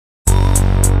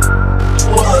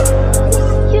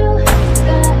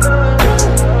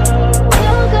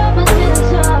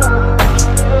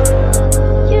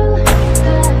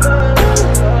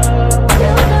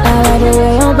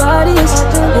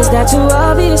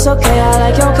it's okay. I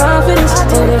like your confidence.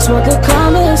 Oh, that's what could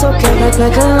come is okay. Like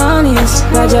KEHLANI is,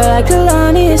 ride you like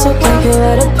KEHLANI is okay. Here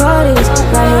where the party is,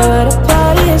 right here where the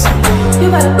party is. You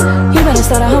better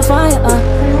start a whole fire,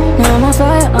 now I'm on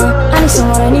fire, I need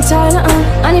someone, I need Tyler,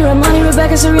 I need Ramani,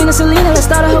 Rebecca, Serena, Selena, let's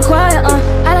start a whole choir,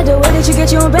 I like the way that you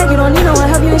get your own back, you don't need no one,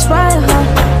 help you inspire,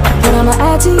 But I'ma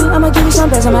add to you, I'ma give you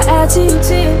some best, I'ma add to you.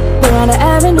 We're on the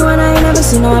avenue and I ain't never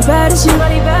seen no one bad as you.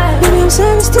 Baby, I'm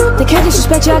serious too, they can't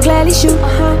disrespect you, I gladly shoot.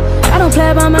 I don't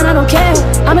play about mine, I don't care,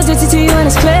 I'm addicted to you and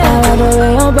it's clear. I like the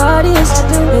way your body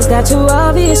is that too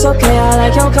obvious? Okay, I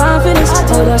like your confidence,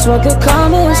 oh that's what could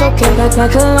come is okay. Like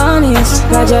KEHLANI is,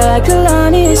 ride you like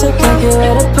KEHLANI is okay. Here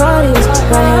where the party is,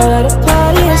 right here where the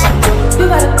party is.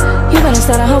 You better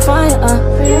start a whole fire,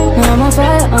 now I'm on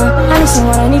fire, I need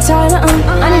someone, I need Tyler,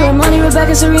 I need Ramani,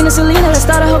 Rebecca, Serena, Selena, let's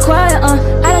start a whole choir,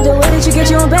 I like the way that you get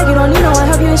your own back, you don't need no one,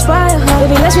 help you inspire,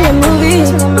 Baby, let's make a movie,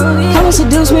 come and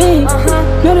seduce me,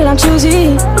 know that I'm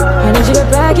choosy, I need you to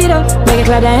back it up, make it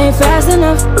clap that ain't fast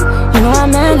enough, you know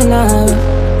I'm man enough,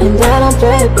 and that I'm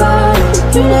play about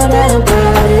it, you know that I'm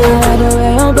proud of it. I like the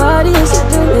way your body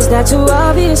is that too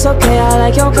obvious? Okay, I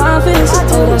like your confidence,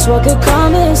 oh that's what could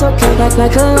come is okay.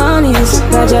 Like KEHLANI is,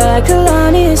 ride you like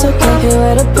KEHLANI is okay. Here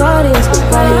where the party is,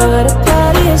 right here where the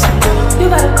party is. You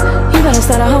better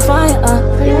start a whole fire,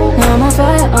 now I'm on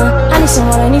fire, I need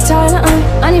someone, I need Tyler,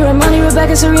 I need Ramani,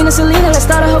 Rebecca, Serena, Selena, let's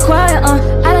start a whole choir,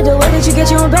 I like the way that you get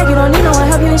your own back, you don't need no one,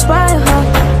 help you inspire,